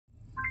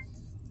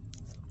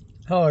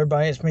Hello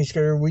everybody, it's me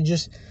Scooter.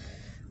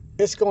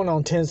 It's going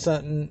on 10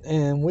 something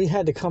and we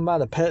had to come by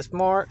the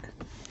PetSmart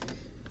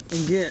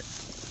and get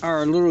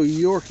our little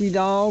Yorkie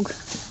dog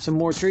some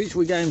more treats.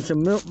 We got him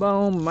some milk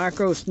bone,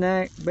 micro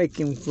snack,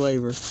 bacon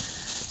flavor.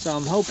 So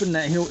I'm hoping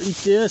that he'll eat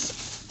this.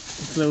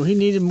 So he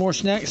needed more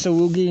snacks, so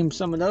we'll give him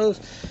some of those.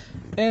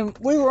 And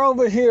we were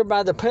over here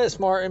by the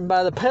PetSmart, and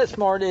by the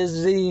PetSmart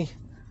is the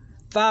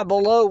Five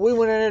Below. We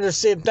went in there to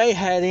see if they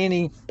had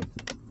any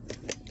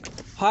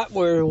Hot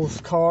Wheels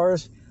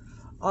cars.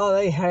 All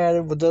they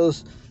had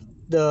was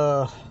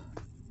the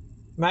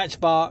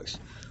Matchbox,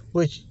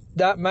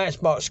 that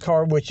Matchbox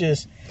car, which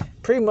is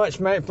pretty much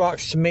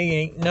Matchbox to me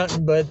ain't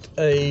nothing but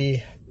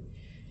a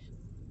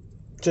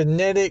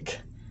genetic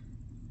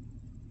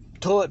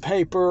toilet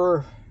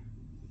paper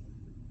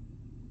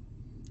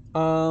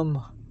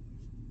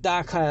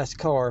Diecast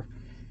car.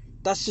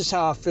 That's just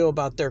how I feel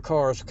about their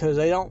cars, because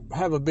they don't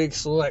have a big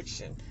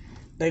selection.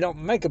 They don't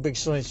make a big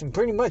selection.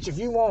 Pretty much, if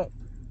you want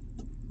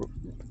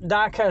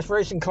diecast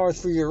racing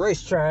cars for your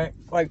racetrack,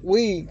 like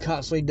we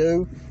constantly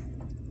do,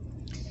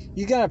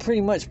 you gotta pretty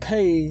much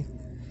pay.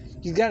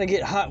 You gotta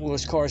get Hot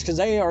Wheels cars, because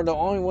they are the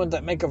only ones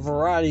that make a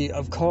variety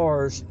of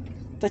cars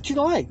that you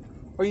like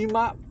or you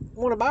might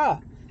want to buy.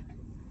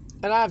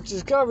 And I've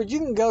discovered you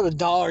can go to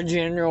Dollar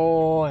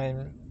General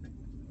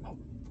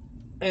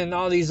and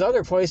all these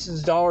other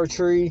places, Dollar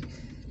Tree,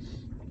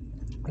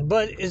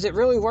 but is it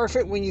really worth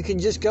it when you can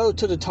just go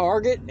to the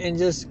Target and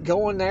just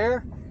go in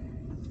there?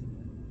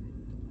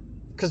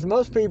 Because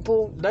most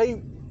people,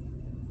 they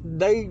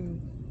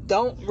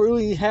don't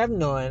really have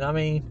none. I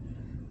mean,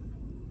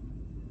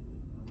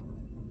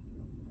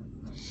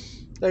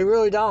 they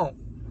really don't.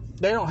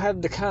 They don't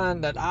have the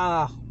kind that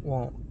I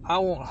want. I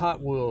want Hot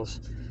Wheels.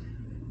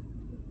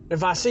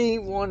 If I see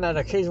one that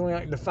occasionally I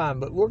like to find.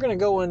 But we're going to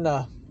go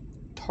into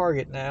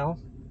Target now.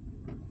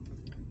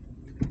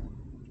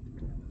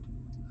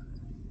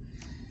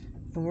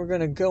 And we're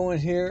going to go in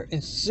here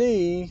and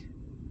see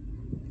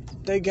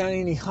if they got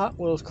any Hot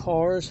Wheels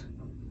cars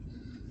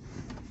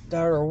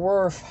that are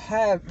worth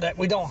that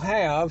we don't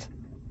have.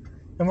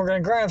 And we're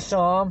going to grab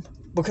some,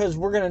 because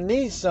we're going to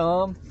need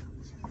some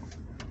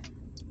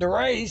to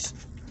race.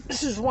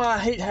 This is why I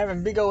hate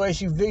having big old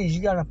SUVs.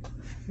 You got to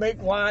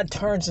make wide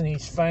turns in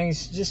these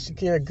things just to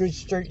get a good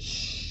straight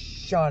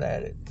shot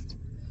at it.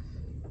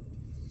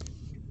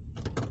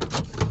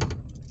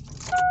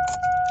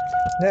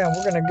 Now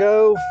we're going to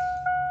go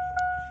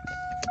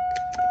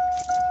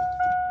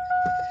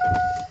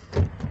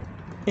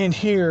in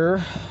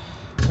here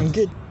and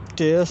get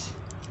this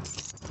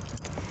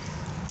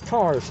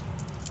cars.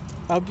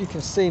 I hope you can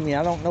see me.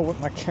 I don't know what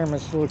my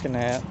camera's looking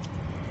at.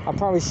 I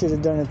probably should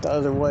have done it the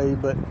other way,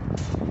 but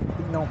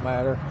it don't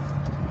matter.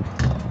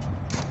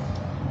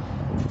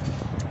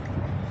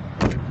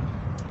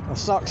 My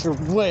socks are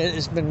wet.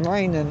 It's been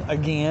raining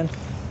again.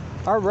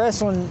 Our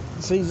wrestling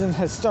season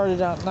has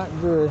started out not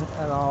good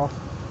at all.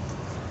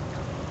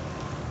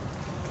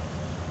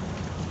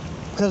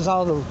 Because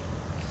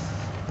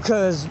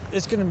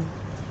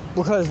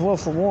well,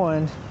 for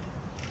one,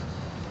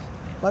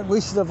 like,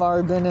 we should have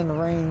already been in the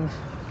ring.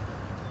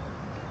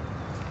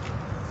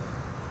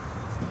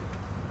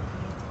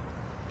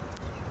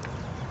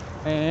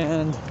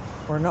 And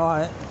we're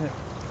not. It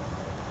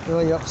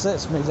really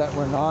upsets me that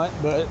we're not,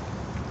 but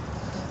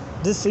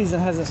this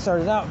season hasn't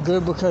started out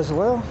good because,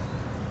 well,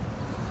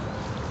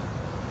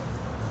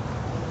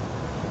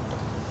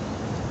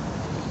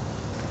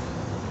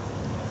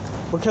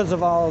 because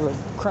of all the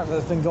crap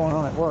that's been going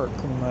on at work,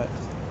 pretty much.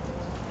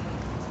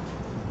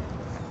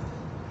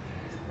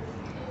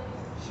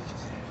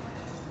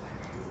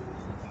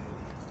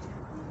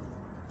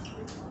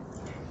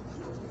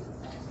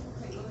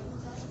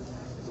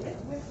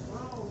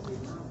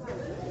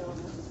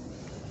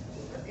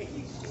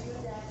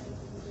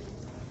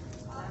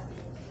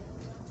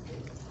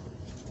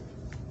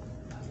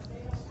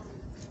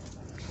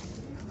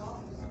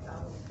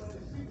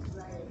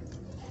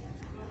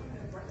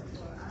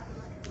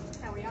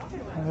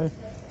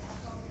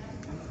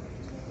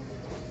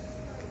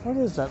 What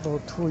is that little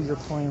tool you're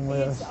playing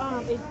with?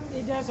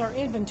 It does our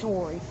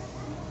inventory.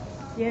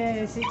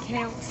 Yes, it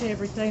counts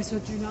everything so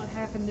that you're not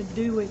having to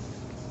do it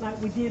like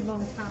we did a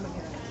long time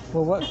ago.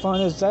 Well, what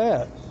fun is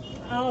that?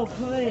 Oh,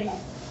 please.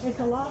 It's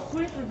a lot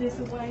quicker this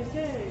way,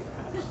 too.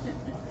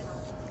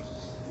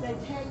 The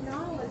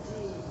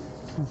technology.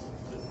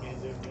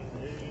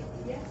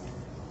 Yes.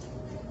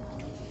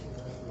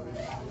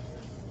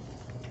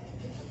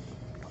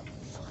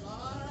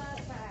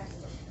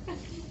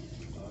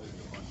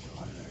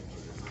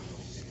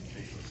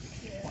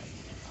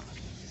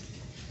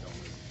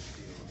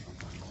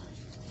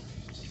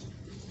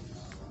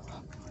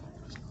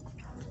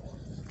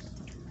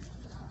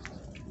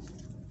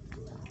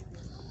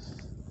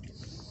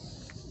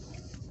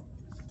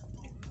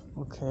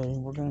 Okay,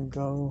 we're gonna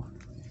go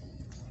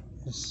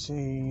and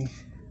see.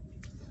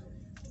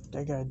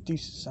 They got a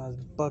decent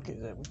sized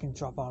bucket that we can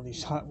drop all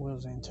these Hot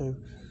Wheels into.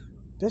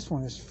 This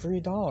one is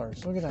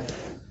 $3. Look at that.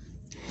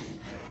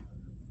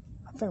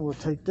 I think we'll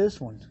take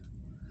this one.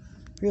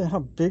 Look at how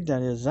big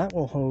that is. That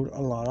will hold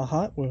a lot of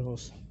Hot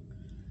Wheels.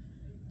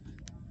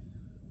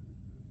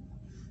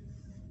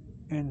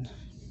 And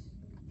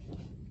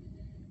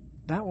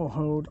that will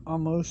hold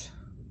almost...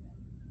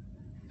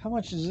 How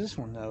much is this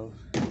one though?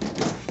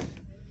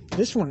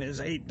 This one is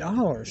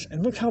 $8.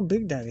 And look how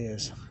big that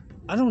is.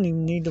 I don't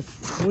even need the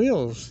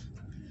wheels.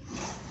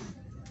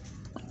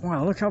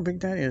 Wow, look how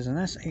big that is. And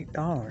that's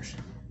 $8.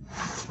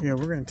 Yeah,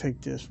 we're going to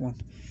take this one.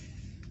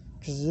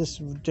 Because this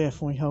will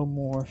definitely hold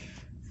more.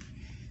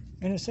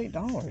 And it's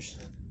 $8.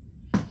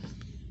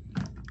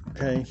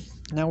 Okay,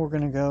 now we're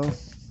going to go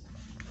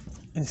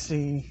and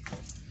see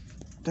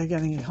if they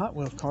got any Hot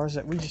Wheels cars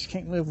that we just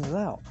can't live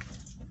without.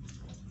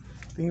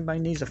 If anybody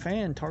needs a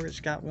fan, Target's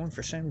got one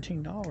for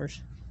 $17.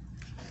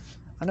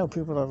 I know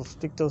people that'll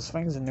stick those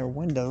things in their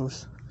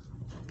windows.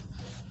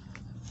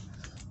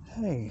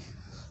 Hey.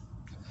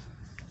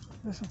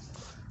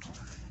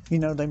 You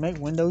know, they make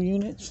window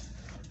units.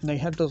 And they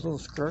have those little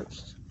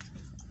skirts.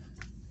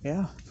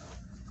 Yeah.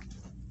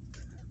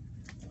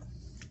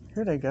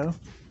 Here they go.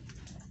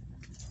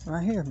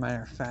 Right here,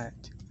 matter of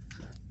fact.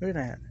 Look at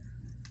that.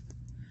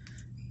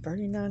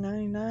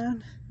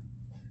 $39.99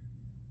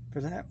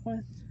 for that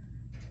one.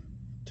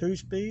 2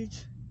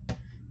 speeds. If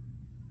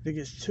it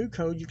gets too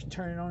cold, you can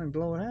turn it on and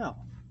blow it out.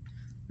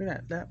 Look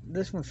at that.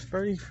 This one's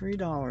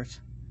 $33.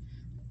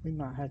 We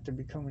might have to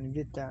be coming to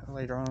get that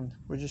later on.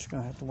 We're just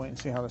going to have to wait and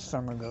see how the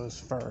summer goes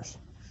first.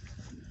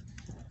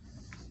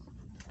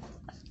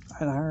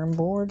 An iron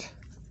board?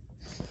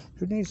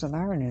 Who needs an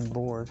ironing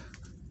board?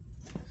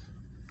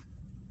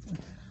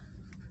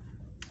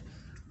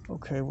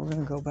 Okay, we're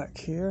going to go back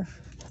here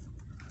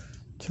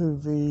to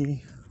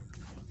the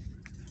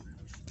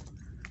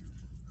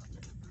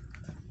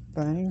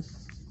thing.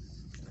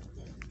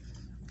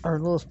 Our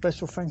little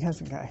special thing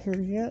hasn't got here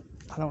yet.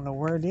 I don't know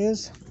where it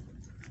is.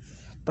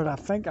 But I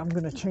think I'm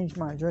going to change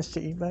my address to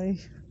eBay.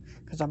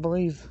 Because I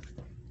believe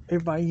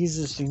everybody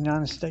uses the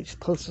United States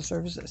Postal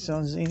Service that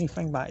sells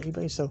anything by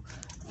eBay. So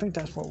I think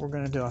that's what we're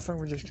going to do. I think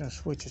we're just going to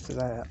switch it to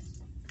that.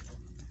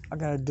 I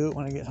got to do it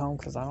when I get home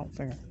because I don't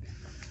think...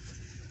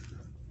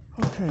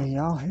 Okay,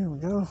 y'all, here we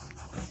go.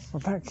 We're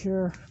back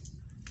here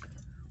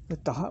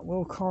with the Hot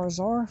Wheel cars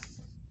are.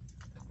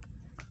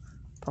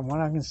 From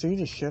what I can see,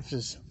 the shelf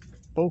is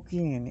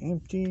bulky and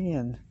empty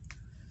and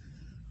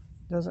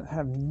doesn't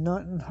have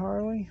nothing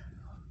hardly.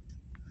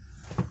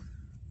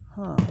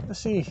 Huh, let's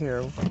see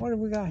here. What do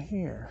we got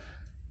here?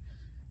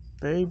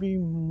 Baby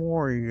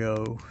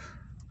Mario.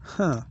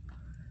 Huh.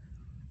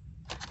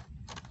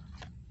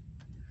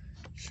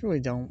 Surely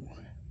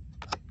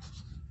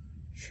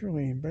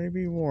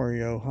Baby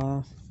Wario,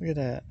 huh? Look at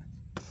that.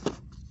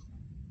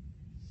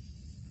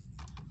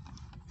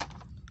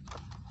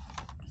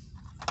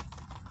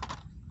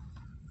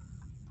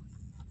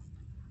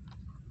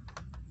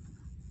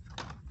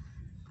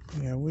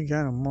 Yeah, we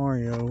got a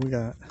Mario. We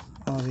got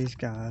all these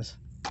guys.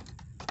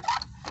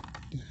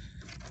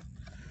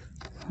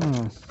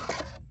 Huh.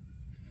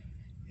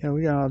 Yeah,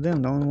 we got all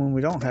them. The only one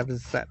we don't have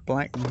is that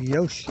black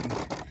Yoshi.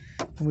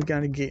 And we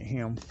gotta get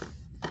him.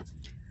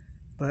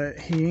 But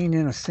he ain't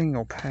in a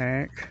single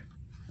pack.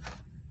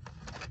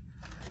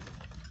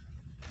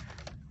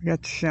 We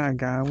got the Shy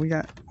Guy. We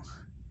got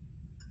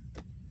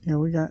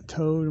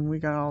Toad and we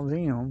got all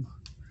them.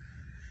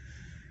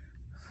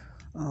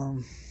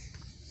 Let's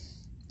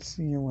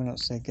see here what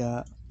else they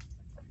got.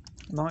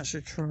 Monster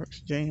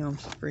Trucks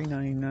Jams,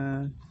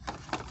 $3.99.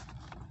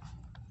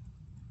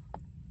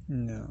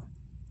 No.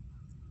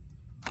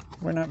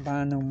 We're not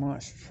buying no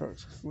monster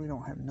trucks. We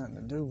don't have nothing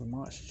to do with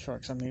monster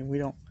trucks. I mean, we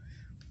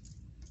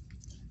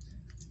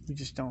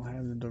just don't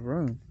have the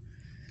room.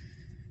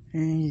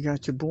 And you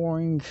got your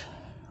boring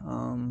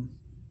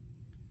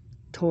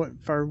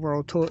third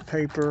world toilet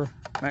paper,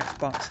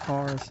 Matchbox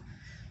cars.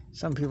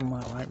 Some people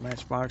might like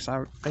Matchbox.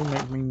 They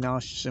make me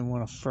nauseous and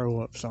want to throw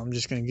up, so I'm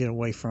just going to get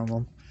away from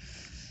them.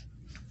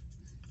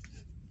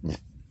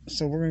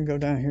 So we're going to go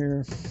down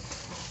here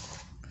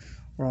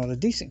where all the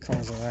decent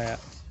cars are at.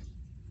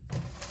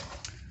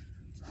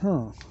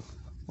 Huh.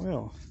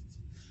 Well,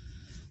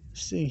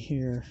 let's see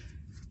here.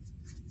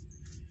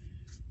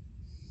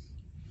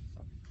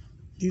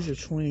 These are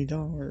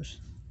 $20.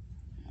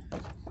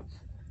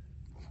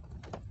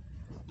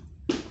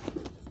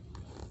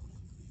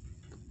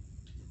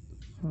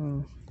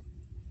 Huh.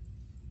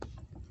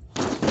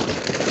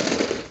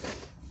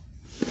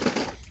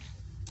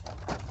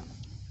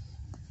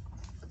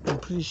 I'm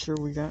pretty sure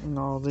we got in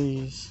all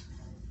these.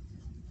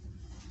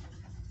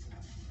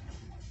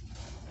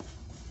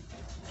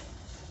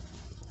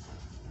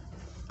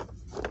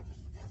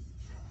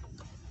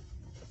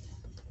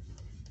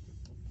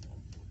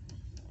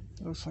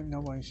 Looks like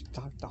nobody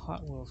stocked the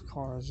Hot Wheels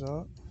cars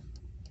up.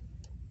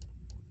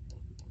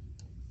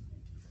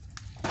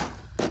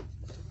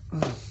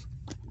 Let's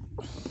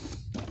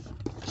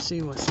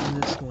see what's in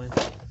this one.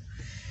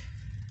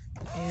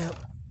 Yep.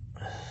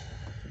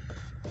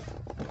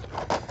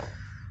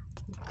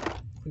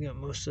 We got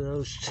most of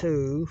those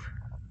too.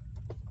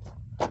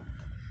 Like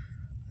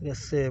I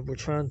said, we're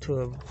trying to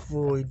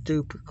avoid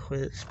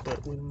duplicates,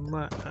 but we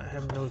might not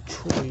have no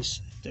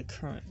choice the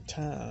current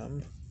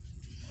time.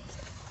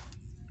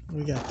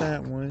 We got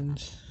that one.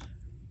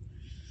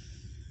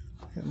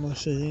 Got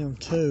most of them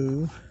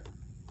too.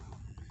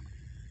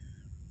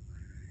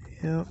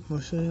 Yep,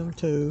 most of them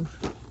too.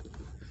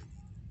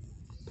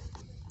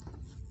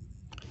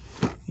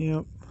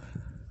 Yep.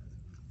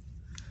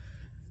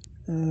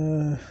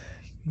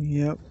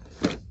 Yep.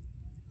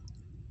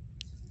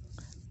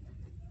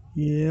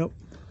 Yep.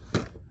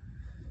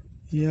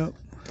 Yep.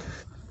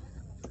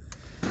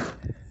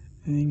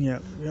 And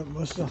yep,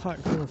 most of the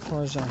hot cool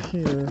cars out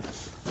here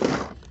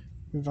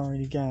we've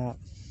already got.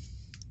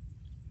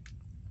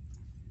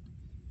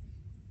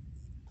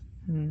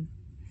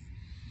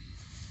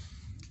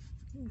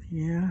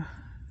 Yeah.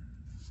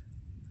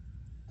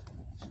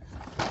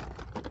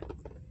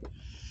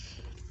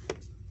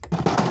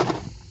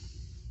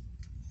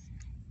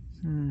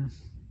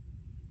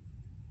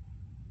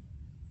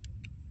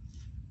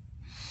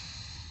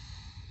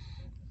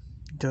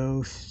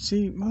 Those,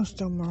 see,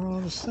 most of them are all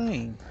the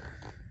same.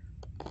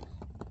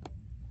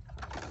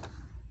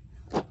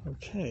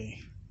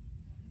 Okay.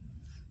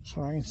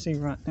 So I can see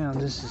right now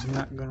this is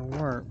not going to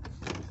work.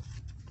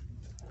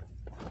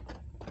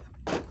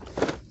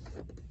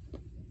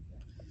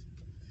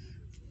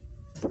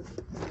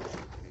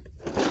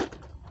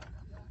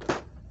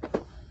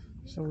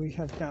 So we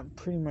have got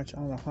pretty much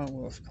all the Hot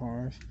Wheels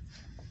cars.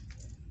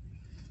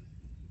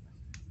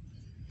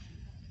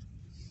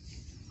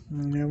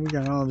 And yeah, we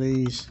got all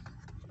these.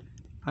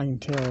 I can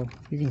tell.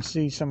 You can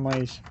see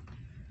somebody's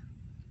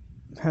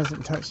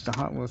hasn't touched the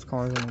Hot Wheels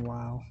cars in a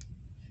while.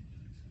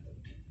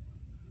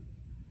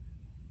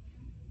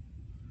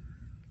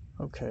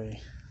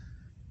 Okay.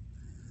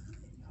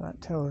 So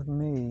that tells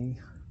me.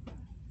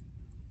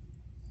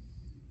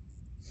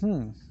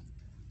 Look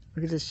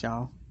at this,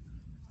 y'all.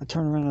 I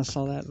turned around and I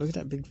saw that. Look at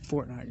that big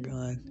Fortnite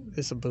gun.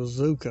 It's a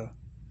bazooka.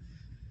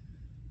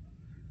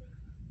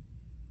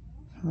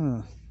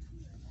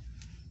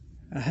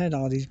 I had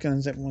all these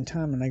guns at one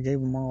time and I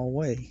gave them all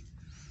away.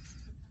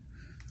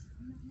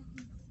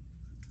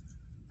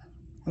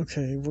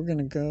 Okay, we're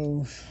gonna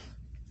go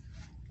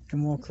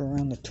and walk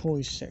around the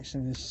toy section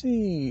and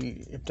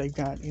see if they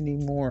got any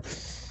more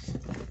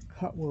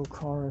Hot Wheel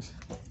cars.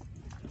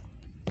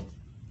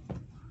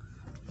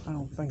 I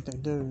don't think they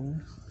do.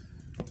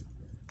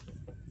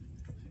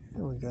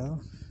 Here we go.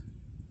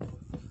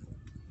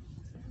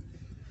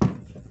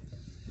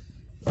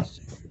 Let's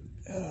see.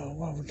 Oh,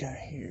 what we got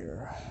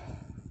here?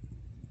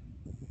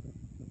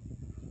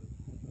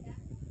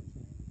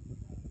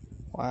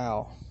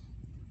 Wow.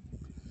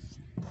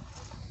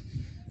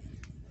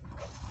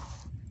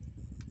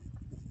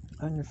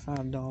 Under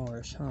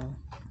 $5, huh?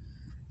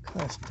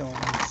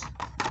 Customs.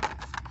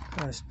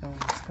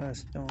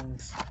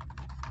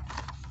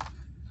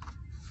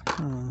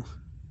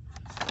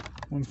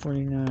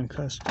 149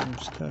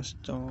 customs.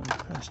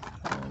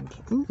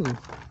 Ooh.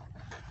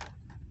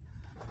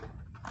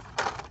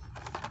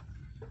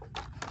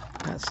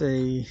 That's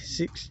a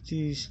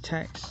 60s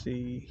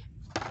taxi.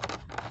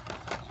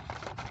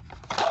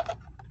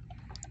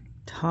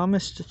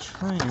 Thomas the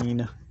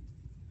Train.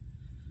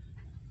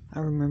 I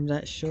remember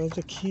that show as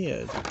a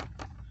kid.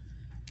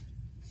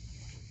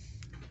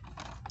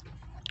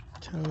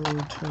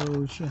 Toad,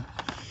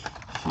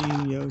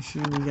 Yoshi,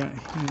 we got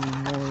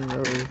him,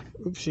 Mario.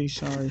 Oopsie,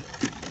 sorry.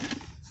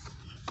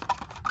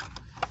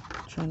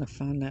 Trying to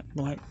find that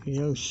black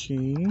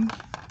Yoshi.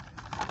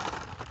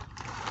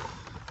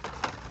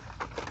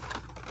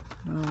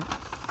 No.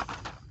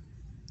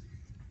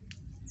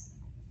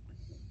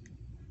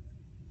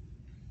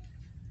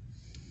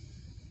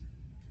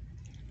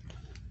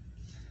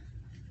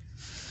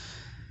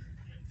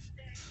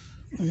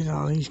 Look at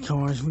all these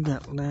cars. We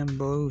got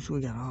Lambos.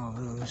 We got all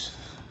those.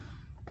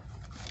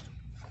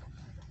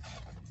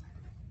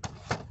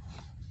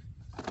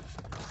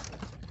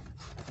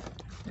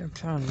 They're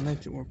trying to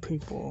make it where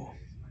people.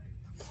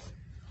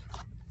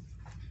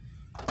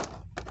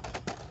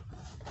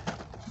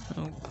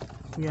 Oh,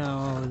 we got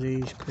all of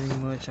these pretty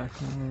much. I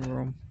can remember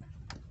them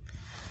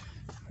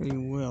pretty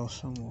well,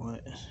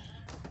 somewhat.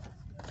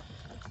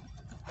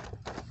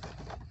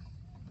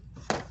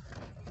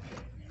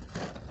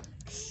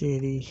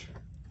 City.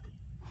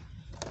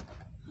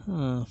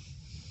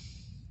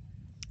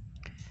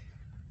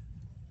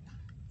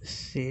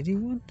 City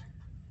one?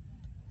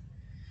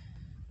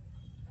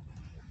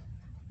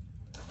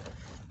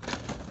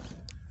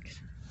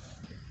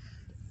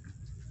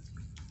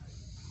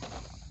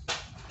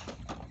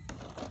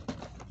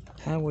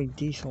 Highway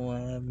Diesel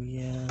Lab,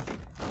 yeah.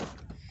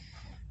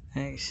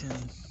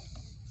 Action.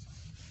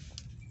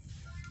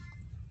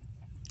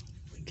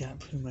 We got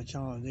pretty much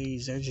all of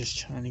these. They're just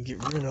trying to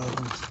get rid of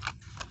them.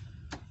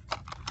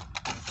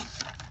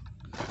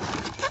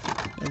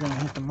 They're gonna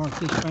have to mark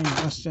these things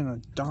less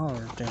than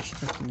 $1 if they're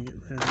expecting to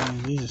get rid of any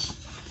of these.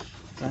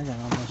 I got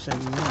almost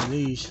every one of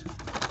these.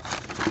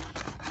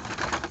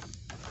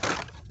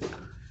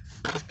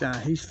 This guy,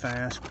 he's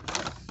fast.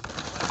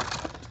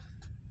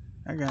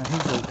 That guy,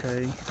 he's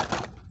okay.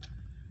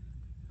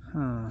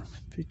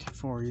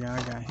 54, yeah,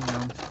 I got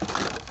him.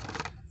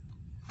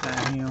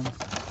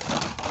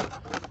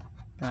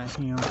 Got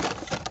him.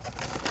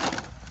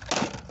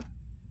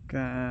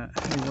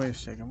 Hey, wait a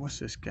second. What's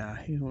this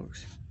guy? He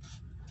looks.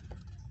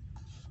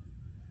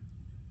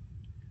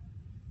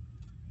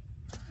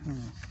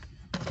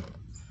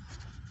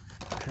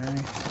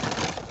 Okay.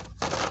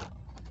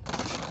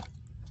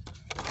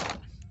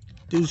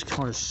 These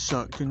cars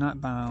suck. Do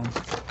not buy them.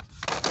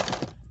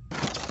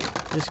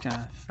 This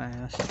guy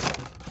fast.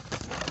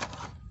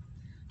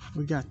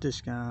 We got this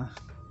guy.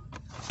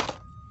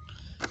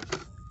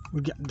 We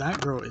got that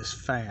girl is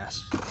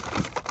fast.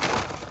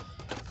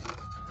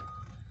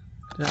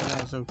 That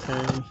guy's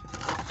okay.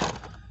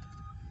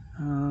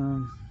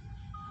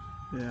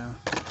 Yeah.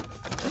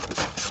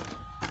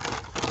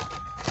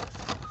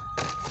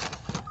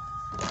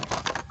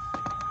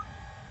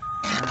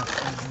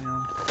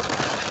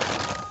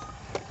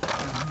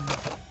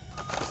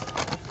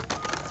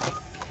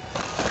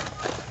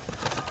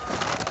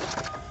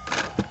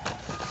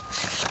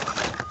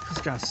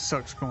 This guy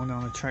sucks going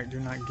down the track. Do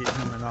not get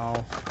him at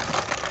all.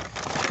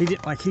 He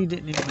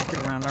didn't even make it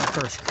around our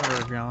first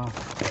curve, y'all.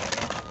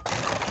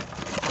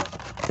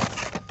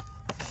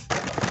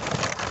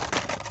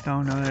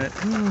 Don't know that.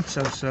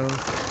 So.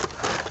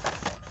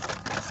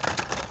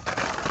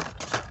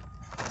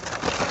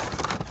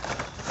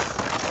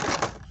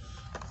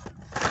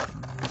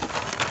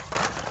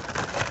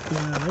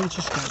 Yeah, they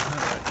just don't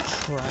have that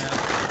track.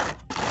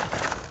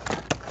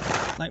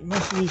 Like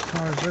most of these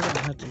cars, they're gonna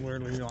have to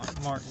literally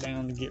like mark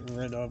down to get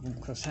rid of them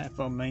because half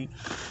of them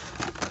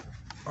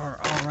are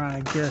alright,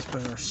 I guess,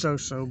 but they're so.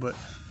 But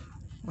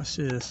what's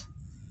this?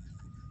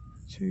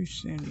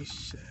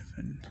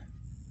 277.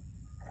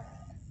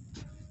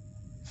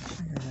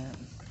 Figure that.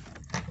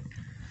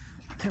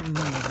 I can't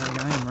remember if I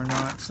got him or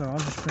not, so I'll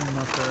just put him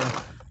up there.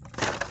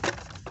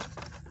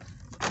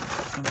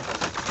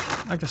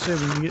 Like I said,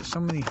 when you get so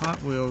many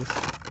Hot Wheels,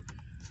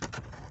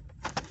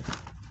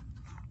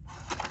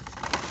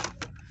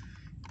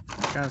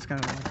 that guy's got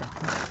like a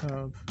hot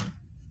tub.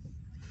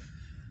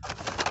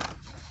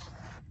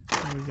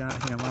 We got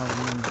him. I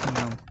remember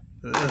him.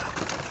 Ugh.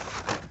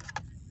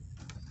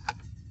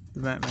 The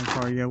Batman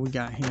car, yeah, we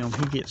got him.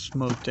 He gets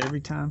smoked every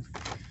time.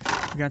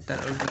 We got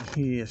that over.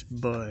 He is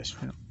bust.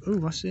 Ooh,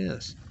 what's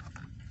this?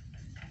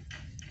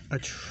 A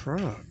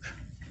truck.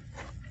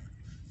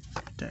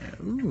 Damn.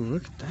 Ooh,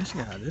 look at this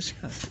guy. This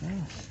guy's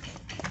fast.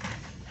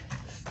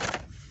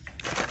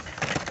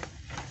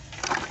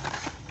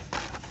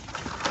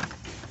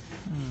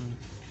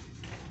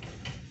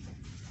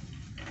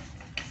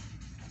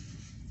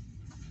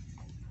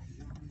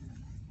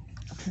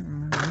 I can't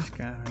remember this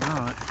guy or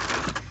not.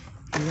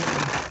 He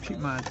didn't keep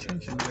my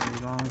attention very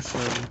long, so.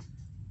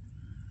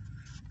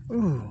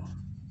 Ooh,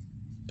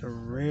 the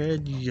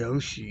red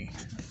Yoshi.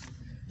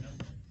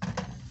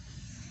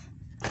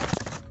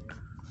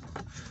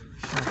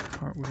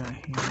 We got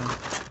him.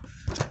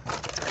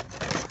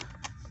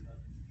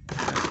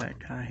 Got that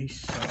guy. He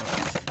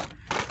sucks.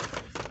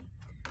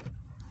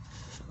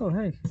 Oh,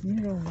 hey, you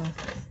know.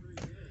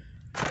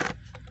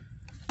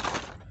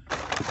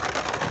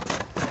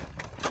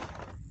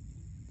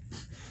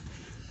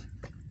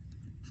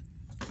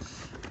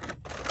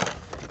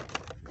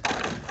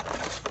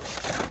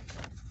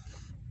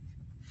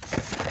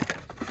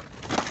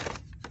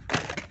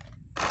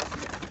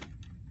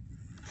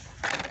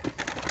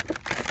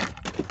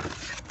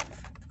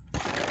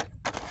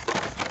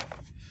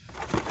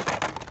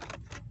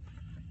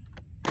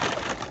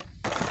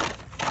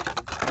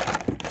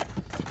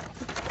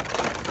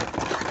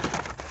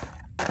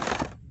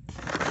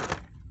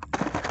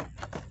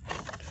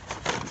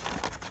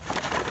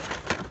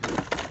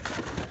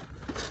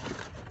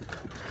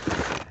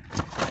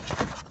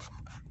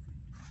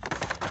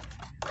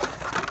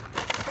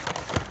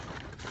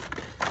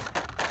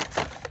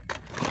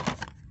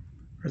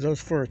 Are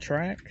those for a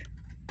track?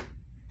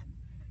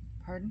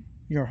 Pardon?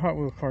 Your Hot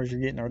Wheel cars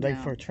you're getting, are they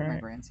for a For track? my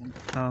grandson.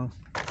 Oh.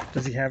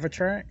 Does he have a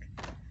track?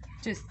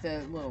 Just a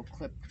little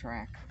clip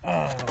track.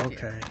 Oh,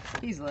 okay. Yeah.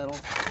 He's little,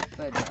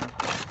 but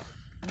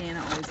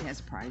Nana always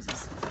has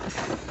prizes.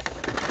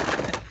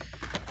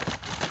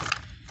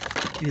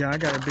 Yeah, I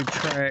got a big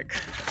track.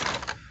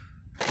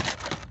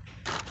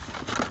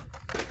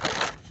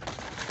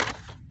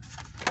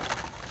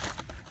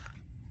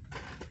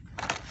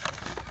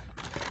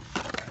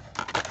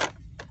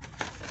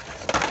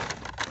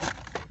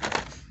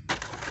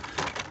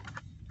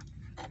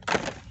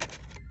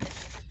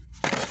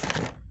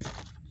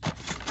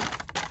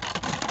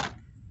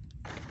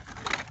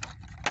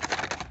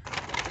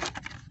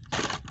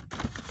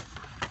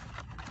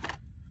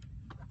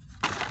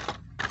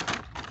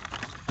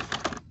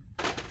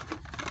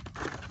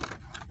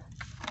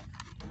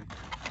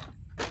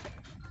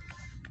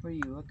 What are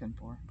you looking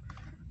for?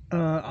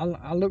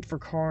 I look for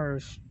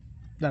cars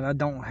that I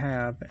don't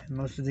have, and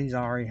most of these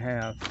I already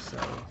have, so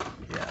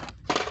yeah.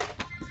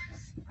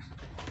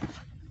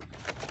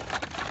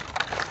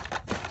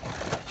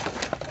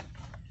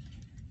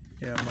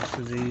 Yeah, most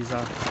of these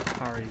I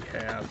already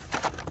have.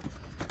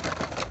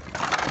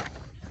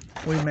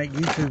 We make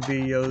YouTube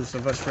videos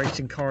of us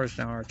racing cars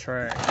down our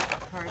track.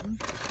 Pardon?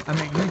 I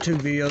make YouTube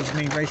videos of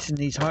me racing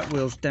these Hot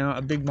Wheels down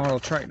a big model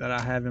track that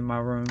I have in my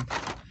room.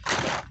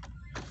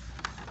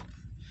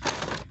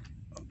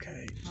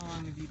 Okay. How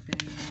long have you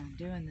been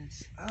doing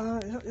this?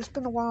 It's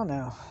been a while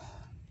now.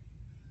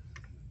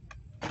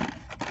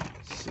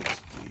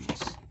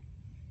 60s.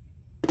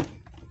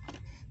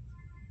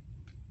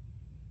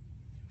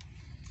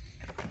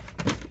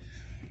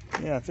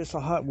 Yeah, if it's a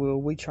Hot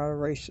Wheel, we try to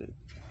race it.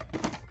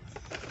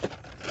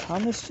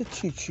 Thomas the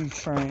Choo Choo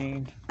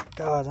Train.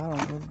 God, I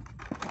don't know.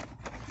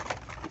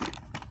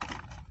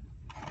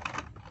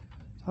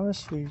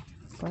 Thomas, we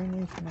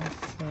finally for my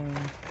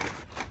friend.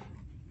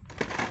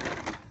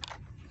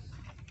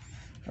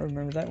 I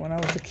remember that when I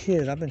was a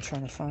kid. I've been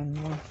trying to find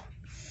one.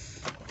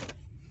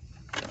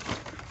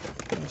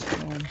 This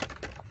one.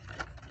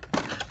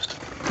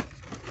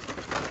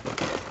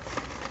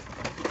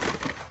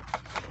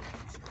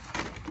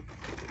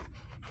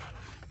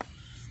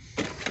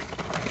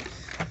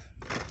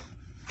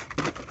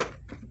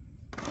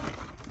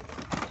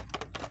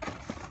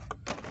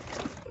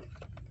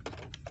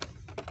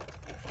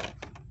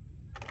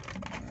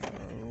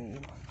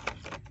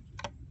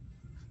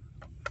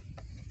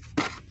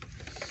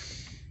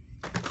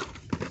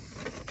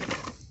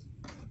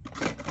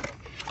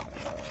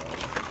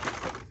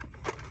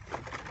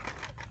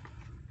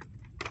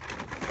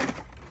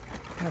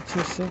 A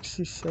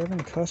 267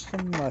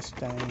 Custom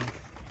Mustang.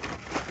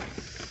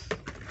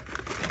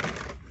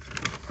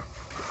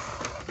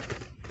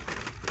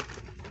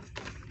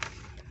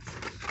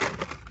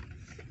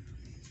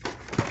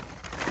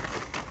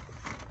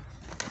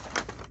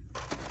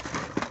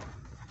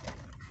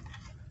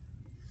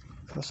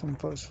 Custom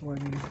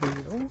Volkswagen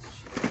Beetle.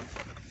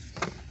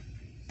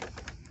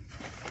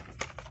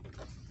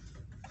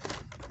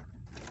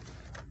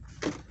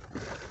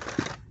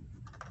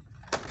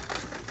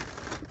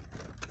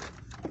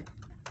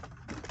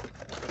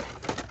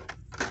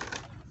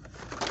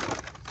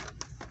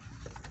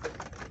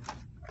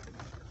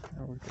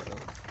 There we go.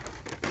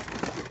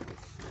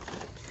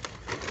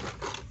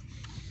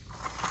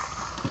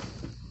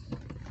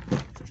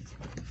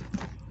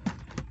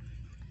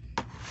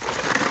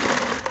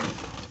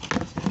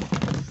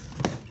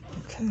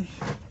 Okay.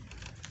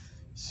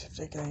 See if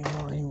they got any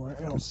more anywhere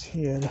else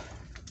hid.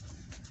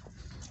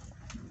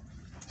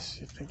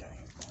 See if they got any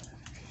more.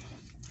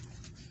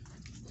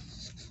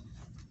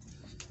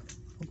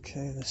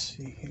 Okay, let's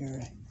see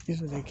here.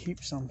 Usually they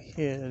keep some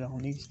hid on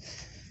these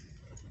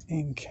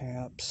end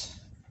caps.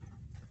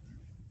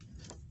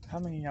 How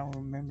many of y'all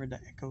remember the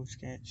Echo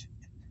sketch?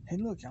 Hey,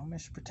 look, y'all,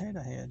 Mr.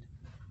 Potato Head.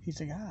 He's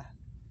a guy.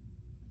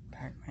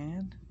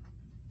 Pac-Man.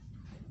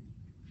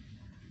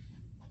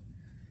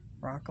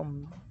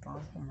 Rock'em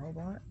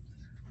Robot.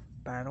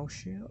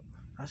 Battleship.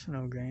 That's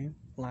no game.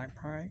 Light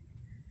Pride.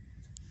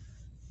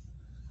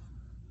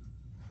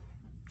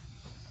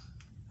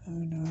 Who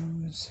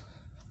knows?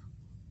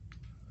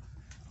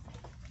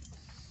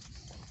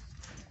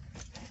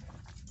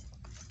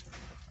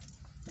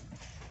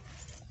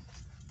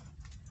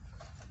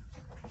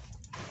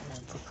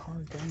 For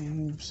card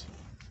games.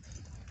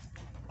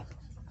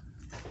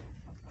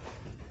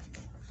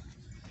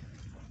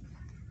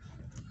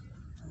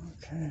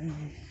 Okay.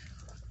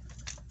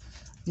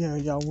 Yeah,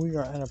 y'all, we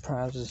are out of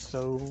prizes,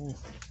 so.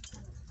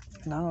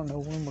 And I don't know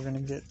when we're gonna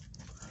get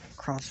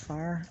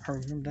Crossfire. I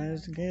remember that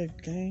as a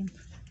good game.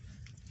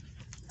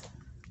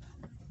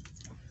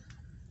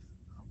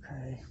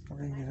 Okay, we're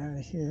gonna get out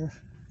of here.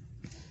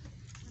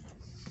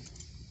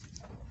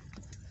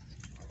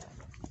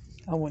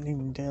 I wouldn't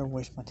even dare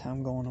waste my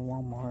time going to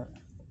Walmart.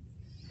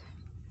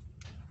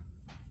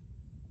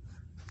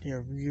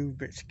 Yeah,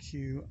 Rubik's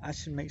Cube. I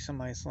should make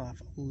somebody's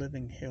life a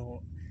living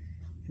hell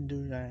and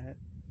do that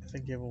as a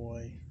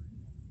giveaway.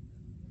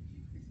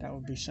 That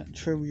would be something.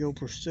 Trivial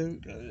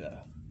Pursuit.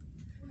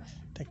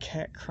 The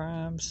Cat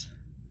Crimes.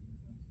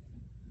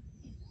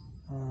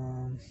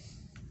 Let's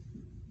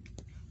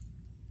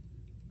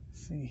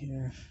see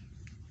here.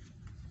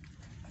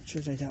 I'm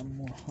sure they got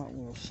more Hot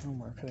Wheels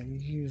somewhere because I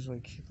usually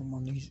keep them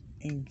on these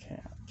end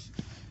caps.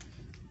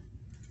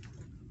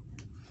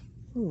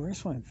 Ooh,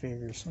 wrestling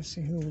figures. Let's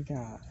see who we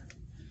got.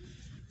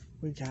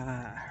 We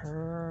got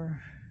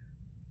her.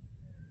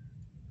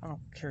 I don't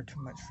care too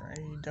much for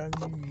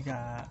AEW. You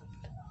got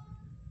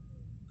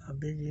a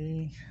Big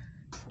E.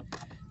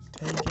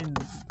 Taking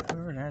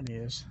whoever that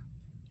is.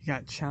 You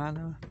got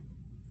China.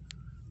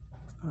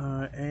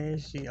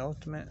 Edge, the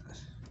Ultimate.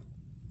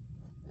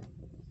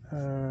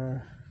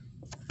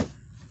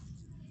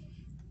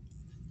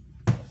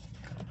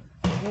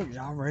 Look,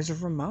 y'all, Razor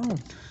Ramon.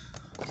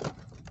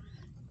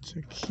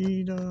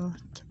 Takeda,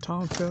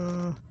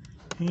 Tatanka,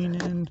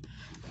 Heenan.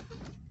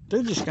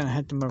 They're just gonna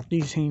have to move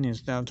these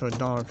Heenans down to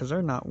 $1 because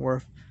they're not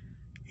worth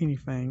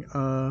anything.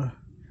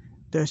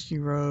 Dusty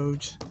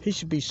Rhodes. He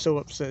should be so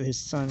upset his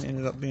son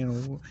ended up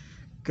being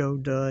Go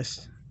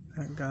Dust.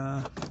 That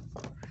guy.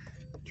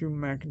 Drew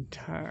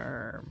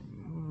McIntyre.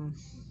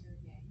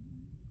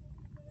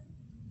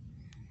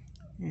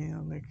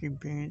 Yeah, Mickey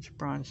Bench,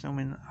 Braun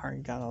Strowman.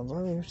 Already got all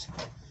those.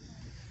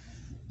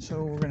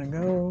 So we're gonna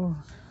go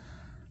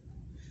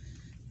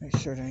Make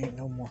sure there ain't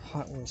no more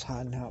Hot Wheels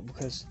hiding out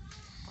because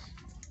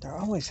they're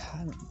always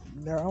hiding.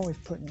 They're always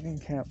putting in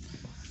camp.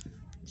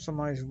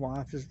 Somebody's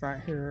wife is right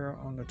here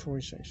on the toy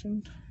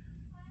section.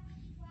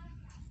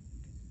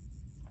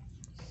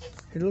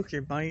 Hey, look,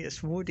 everybody,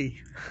 it's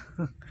Woody.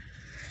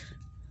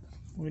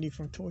 Woody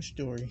from Toy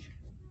Story.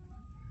 I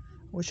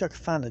wish I could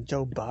find a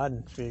Joe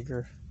Biden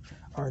figure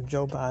or a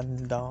Joe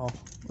Biden doll.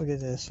 Look at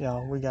this,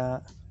 y'all. We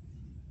got.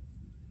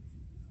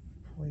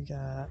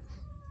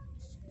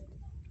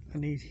 I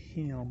need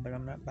him, but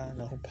I'm not buying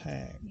the whole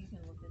pack.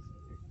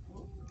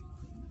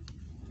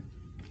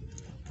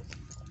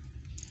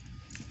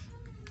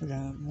 We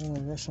got more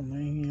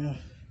WrestleMania.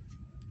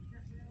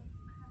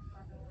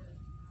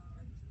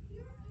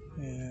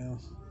 Yeah.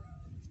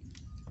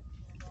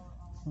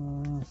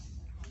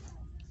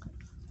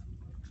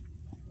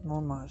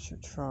 More monster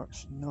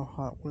trucks. No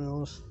Hot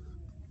Wheels.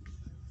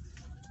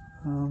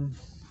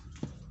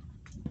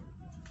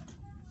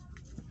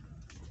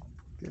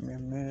 Give me a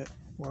minute.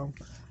 Well,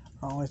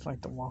 I always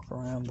like to walk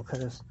around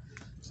because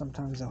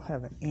sometimes they'll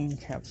have an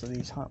end caps of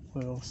these Hot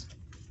Wheels.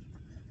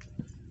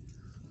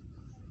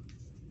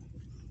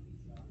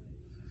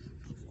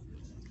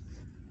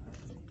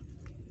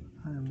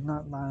 I am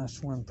not buying a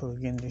swimming pool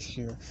again this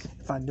year.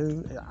 If I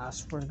do, I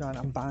swear to God,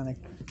 I'm buying a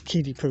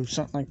kiddie pool,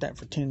 something like that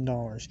for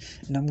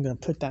 $10. And I'm going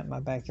to put that in my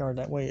backyard.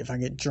 That way, if I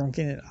get drunk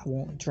in it, I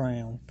won't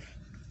drown.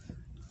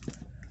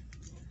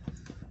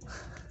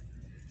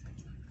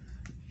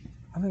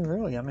 I mean,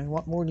 really,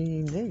 what more do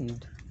you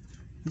need?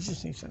 You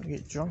just need something to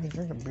get drunk and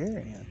drink a beer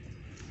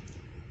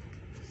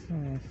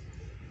in.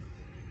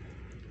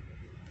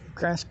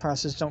 Gas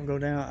prices don't go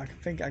down. I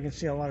think I can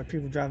see a lot of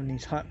people driving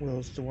these Hot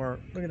Wheels to work.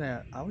 Look at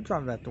that. I would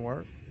drive that to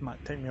work.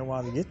 Might take me a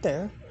while to get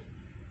there.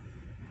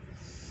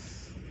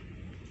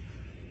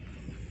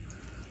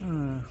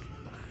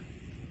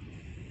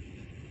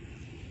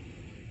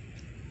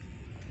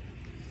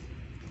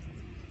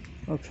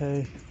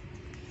 Okay.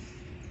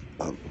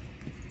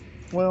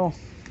 Well,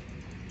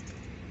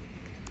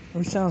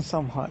 we found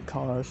some hot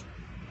cars.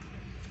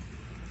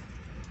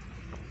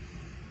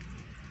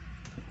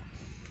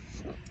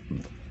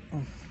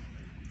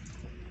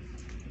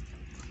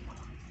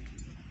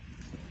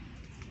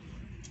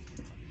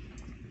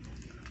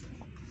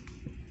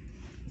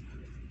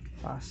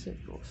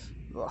 Bicycles.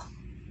 Ugh.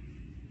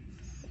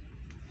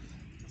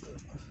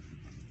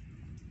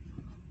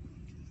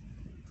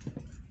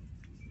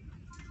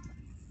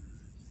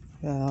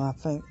 Yeah, I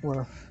think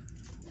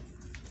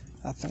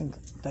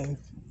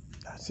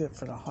that's it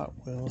for the Hot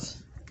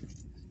Wheels.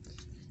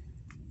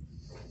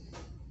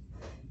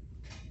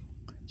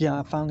 Yeah,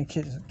 I finally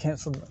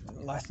canceled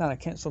last night. I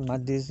canceled my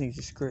Disney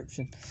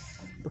subscription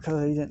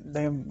because they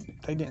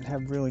didn't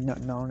have really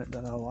nothing on it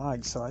that I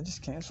liked, so I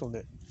just canceled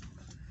it.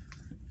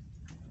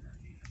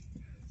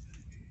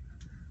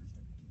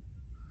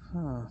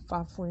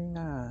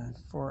 $5.49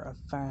 for a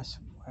fast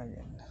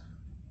wagon.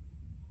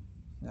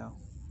 No.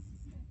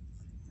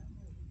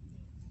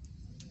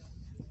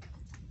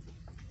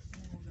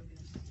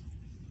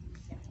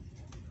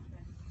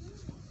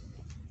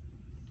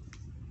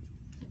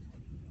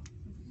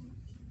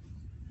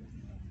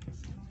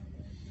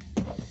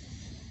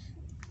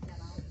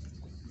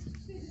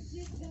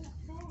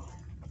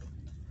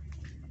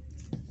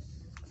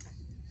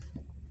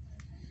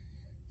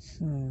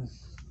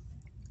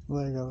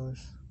 Legos.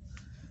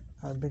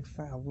 Not a big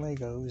fan of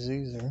Legos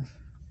either.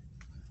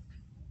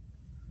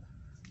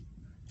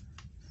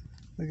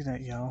 Look at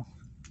that, y'all.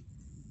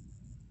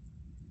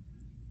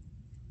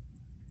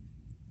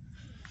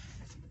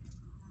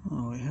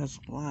 Oh, it has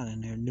a light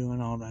in there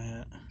doing all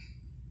that.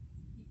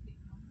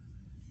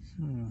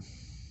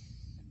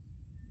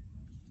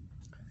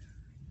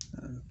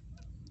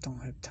 Don't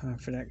have time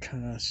for that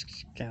kind of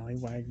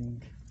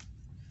scallywagging.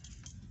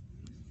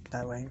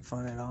 That ain't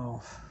fun at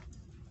all.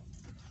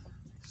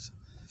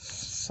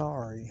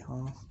 Sorry,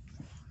 huh?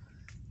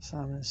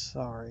 Simon,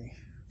 sorry.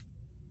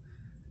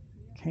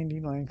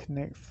 Candyland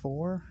Connect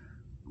 4.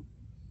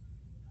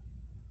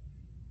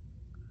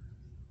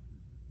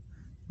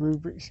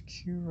 Rubik's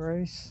Cube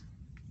Race.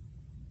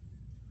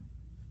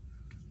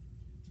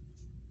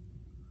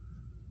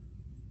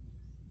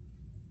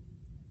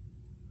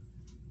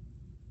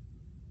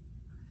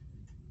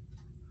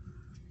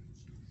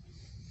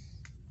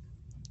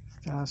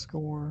 Sky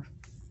Score.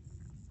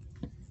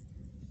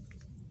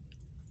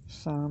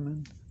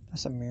 Simon.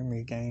 That's a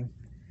memory game.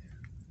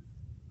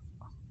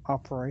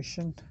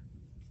 Operation.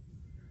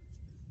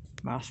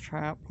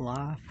 Mousetrap.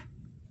 Life.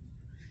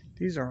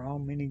 These are all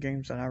mini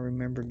games that I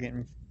remember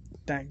getting.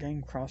 That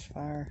game,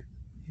 Crossfire.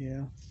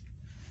 Yeah.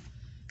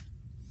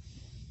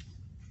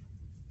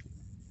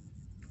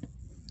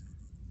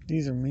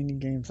 These are mini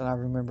games that I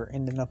remember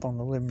ending up on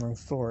the living room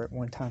floor at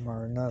one time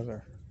or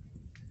another.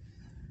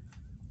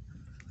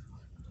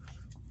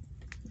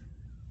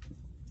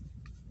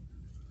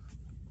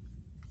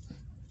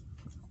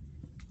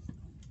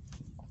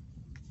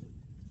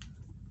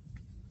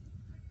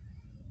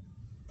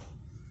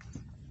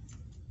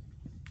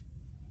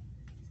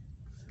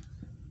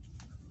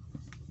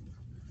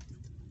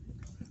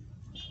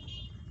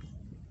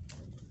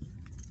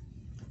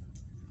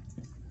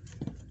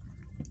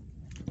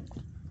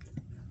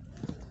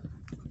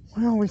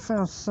 Well, we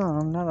found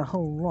some, not a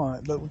whole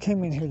lot, but we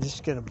came in here just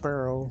to get a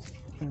barrel,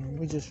 and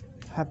we just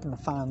happened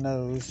to find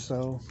those,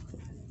 so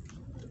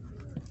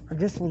I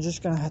guess we're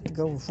just gonna have to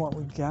go with what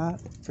we got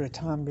for the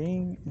time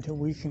being until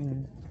we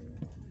can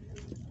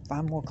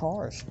find more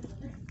cars.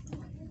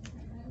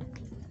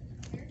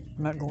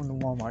 I'm not going to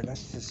Walmart,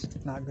 that's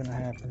just not gonna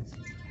happen.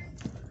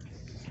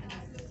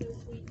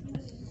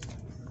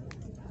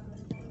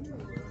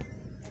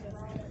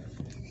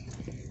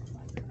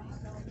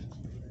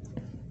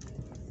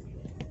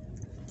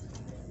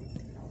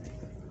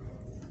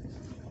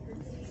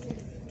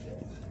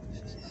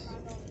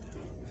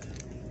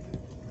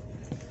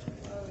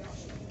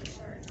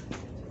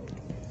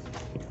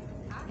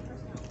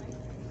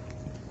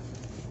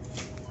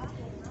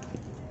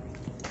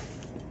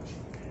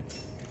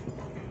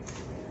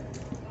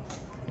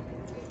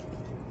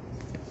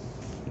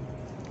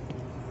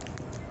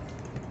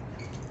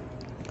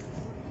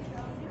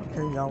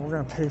 Okay, y'all, we're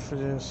gonna pay for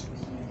this.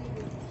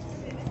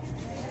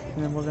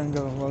 And then we're gonna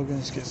go to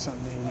Logan's to get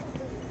something to eat.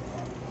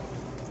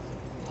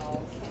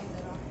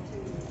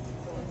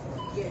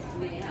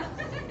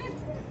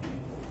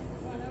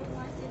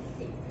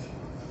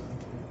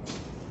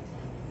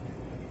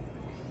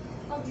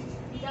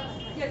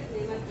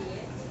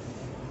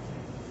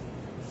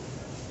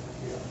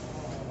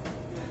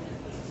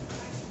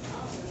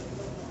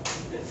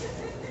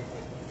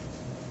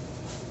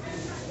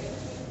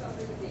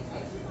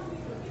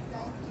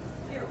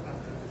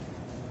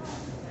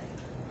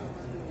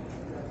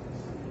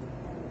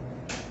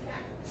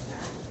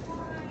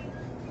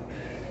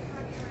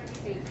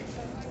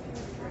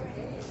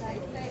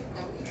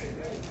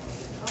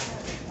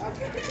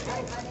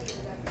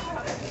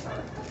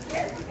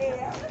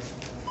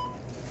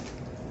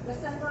 The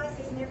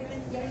sunglasses and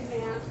everything getting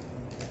down.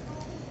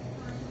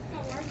 How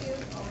are you?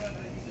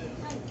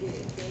 I'm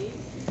good, Dave.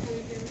 Is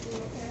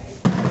everything okay?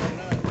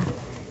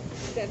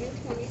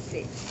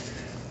 7:26.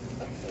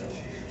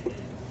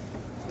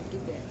 I'll do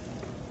that.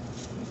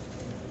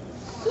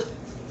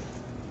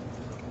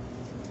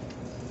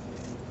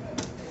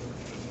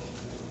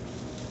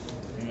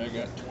 And I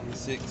got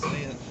 26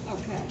 cents.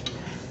 Okay.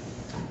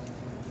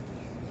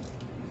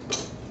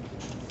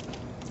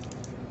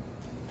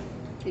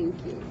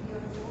 Thank you.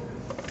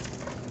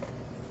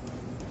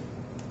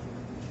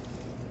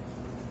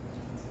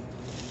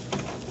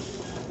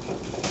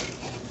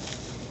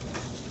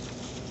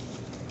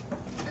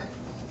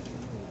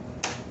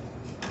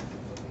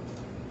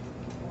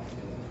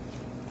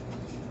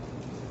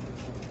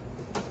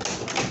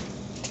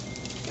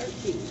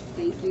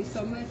 Thank you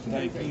so much.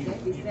 Thank you.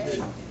 Be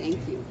safe.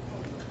 Thank you.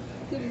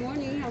 Good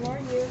morning. How are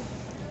you?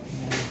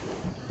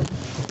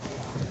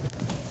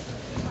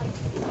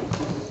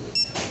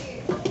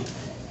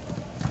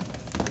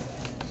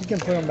 You can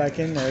put them back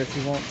in there if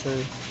you want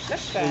to.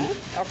 That's fine.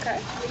 Okay.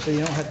 So you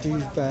don't have to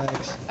use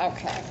bags.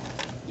 Okay.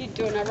 You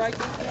doing all right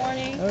this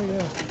morning? Oh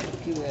yeah.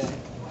 Good.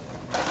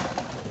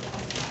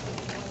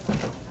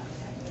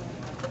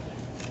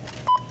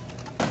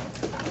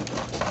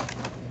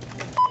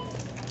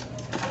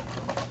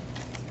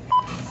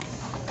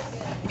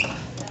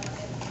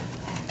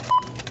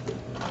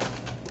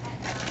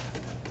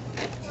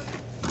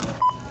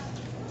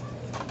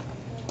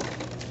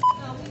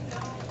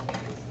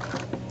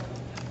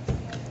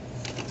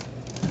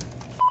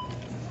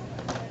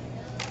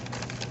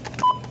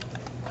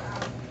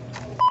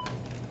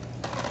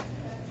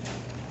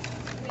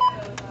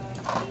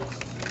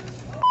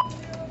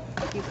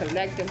 You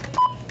collect them?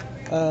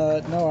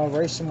 No, I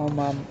race them on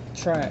my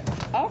track.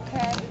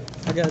 Okay.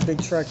 I got a big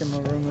track in my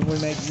room and we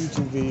make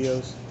YouTube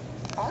videos.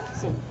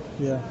 Awesome.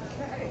 Yeah.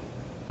 Okay.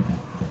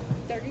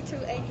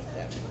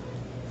 3287.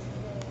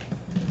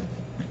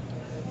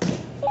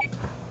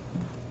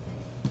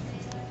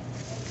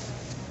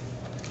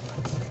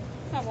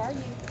 How are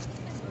you?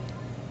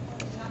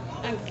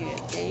 I'm good,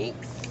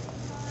 thanks.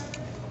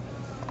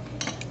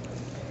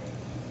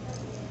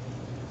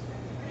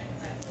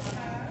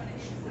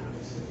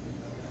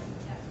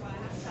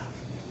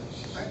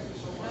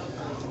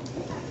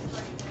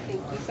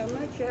 Thank you so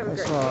much. You have a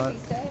That's great all day. right. Be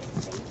safe.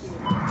 Thank you.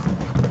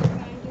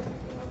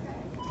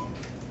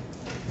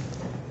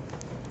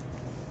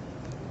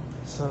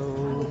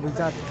 So we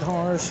got the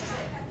cars.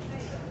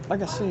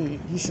 Like I said,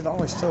 you should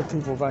always tell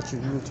people about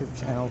your YouTube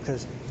channel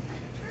because,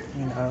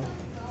 you know,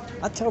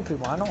 I tell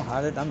people, I don't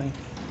hide it. I mean,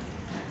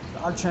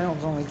 our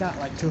channel's only got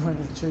like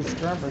 200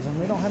 subscribers and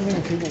we don't have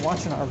many people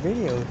watching our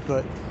videos,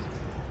 but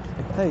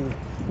hey,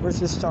 we're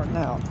just starting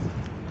out.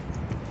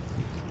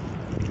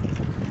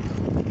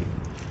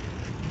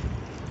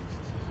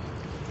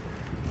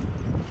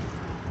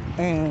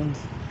 And,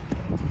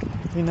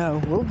 you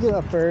know, we'll get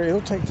up there.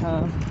 It'll take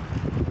time.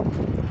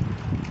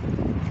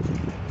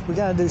 We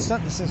gotta do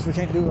something since we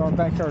can't do our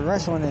backyard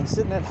wrestling, and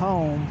sitting at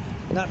home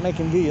not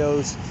making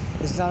videos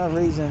is not a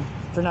reason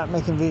for not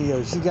making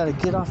videos. You gotta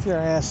get off your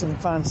ass and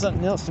find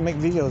something else to make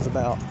videos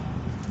about.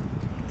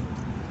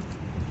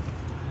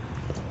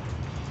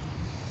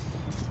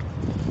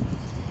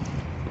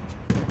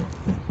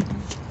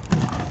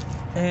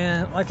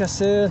 And like I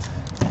said,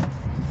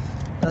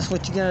 that's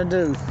what you gotta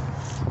do.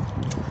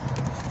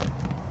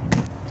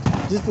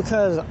 just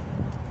because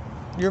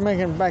you're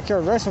making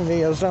backyard wrestling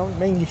videos don't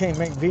mean you can't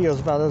make videos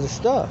about other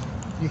stuff.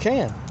 You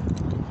can.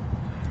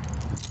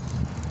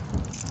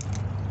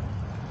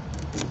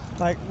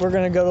 Like, we're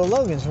going to go to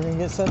Logan's. We're going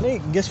to get something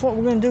to eat. Guess what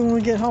we're going to do when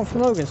we get home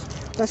from Logan's?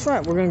 That's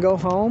right. We're going to go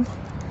home.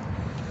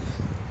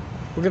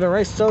 We're going to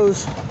race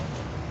those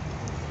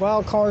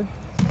wild cards.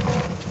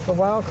 The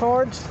wild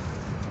card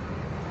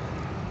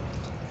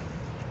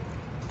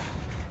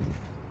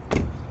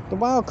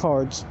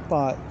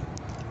spot.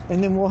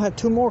 And then we'll have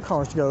 2 more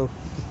cars to go.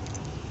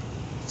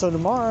 So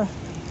tomorrow,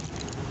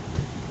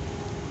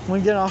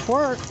 when we get off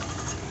work,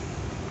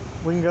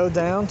 we can go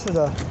down to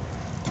the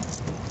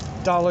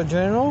Dollar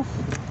General.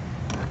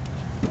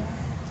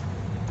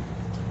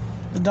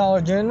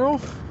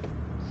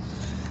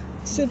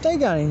 See if they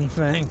got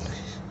anything.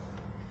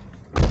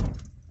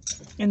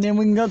 And then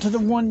we can go to the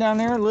one down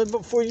there a little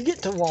bit before you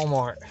get to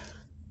Walmart.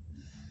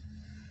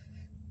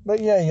 But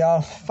yeah,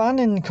 y'all,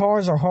 finding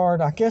cars are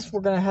hard. I guess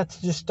we're going to have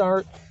to just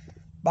start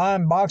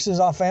buying boxes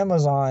off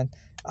Amazon.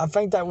 I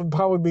think that would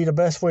probably be the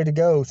best way to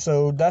go.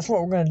 So that's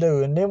what we're going to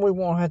do. And then we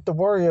won't have to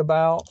worry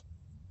about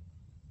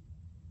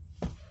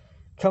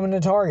coming to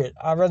Target.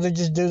 I'd rather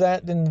just do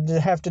that than to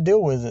have to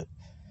deal with it.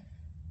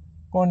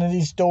 Going to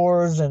these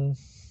stores and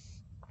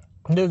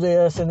do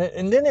this. And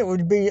then it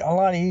would be a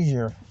lot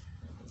easier.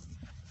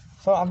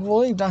 So I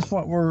believe that's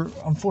what we're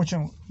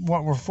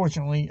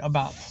fortunately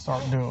about to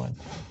start doing.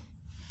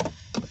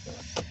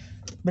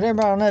 But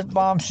everybody, on that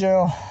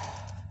bombshell,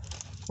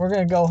 we're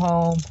going to go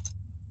home.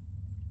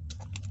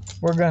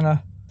 We're going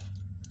to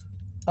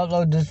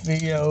upload this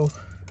video.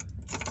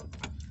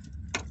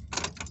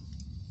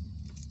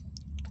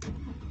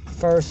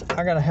 First,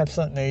 I got to have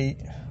something to eat.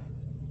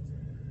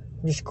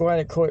 I'm just glad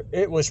it quit.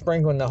 It was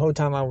sprinkling the whole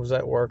time I was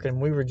at work,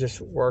 and we were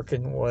just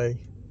working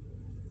away.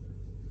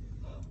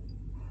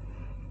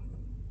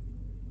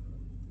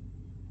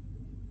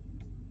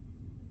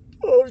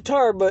 Oh, I'm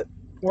tired, but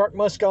work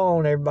must go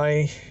on,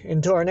 everybody.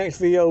 Until our next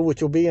video,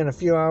 which will be in a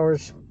few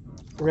hours,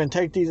 we're going to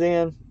take these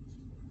in.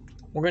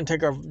 We're going to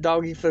take our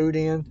doggy food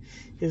in,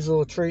 his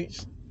little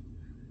treats.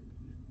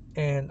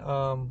 And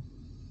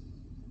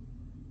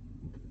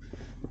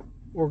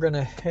we're going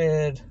to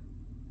head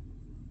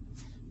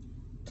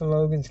to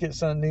Logan's, get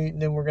something to eat.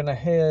 And then we're going to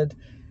head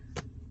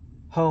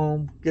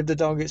home, give the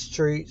dog its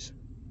treats.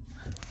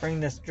 Bring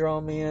this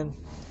drum in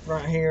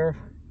right here.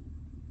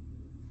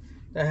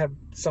 I have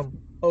some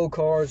old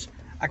cars.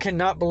 I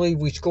cannot believe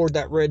we scored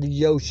that red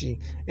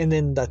Yoshi. And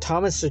then the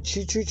Thomas the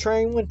Choo Choo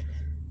Train one,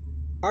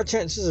 our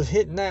chances of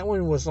hitting that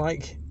one was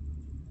like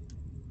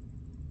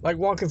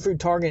walking through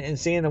Target and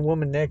seeing a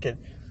woman naked.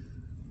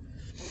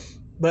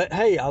 But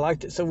hey, I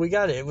liked it, so we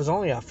got it. It was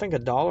only, I think,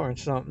 $1 and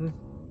something.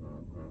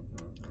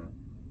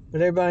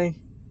 But everybody,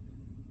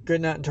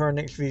 good night until our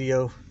next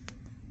video.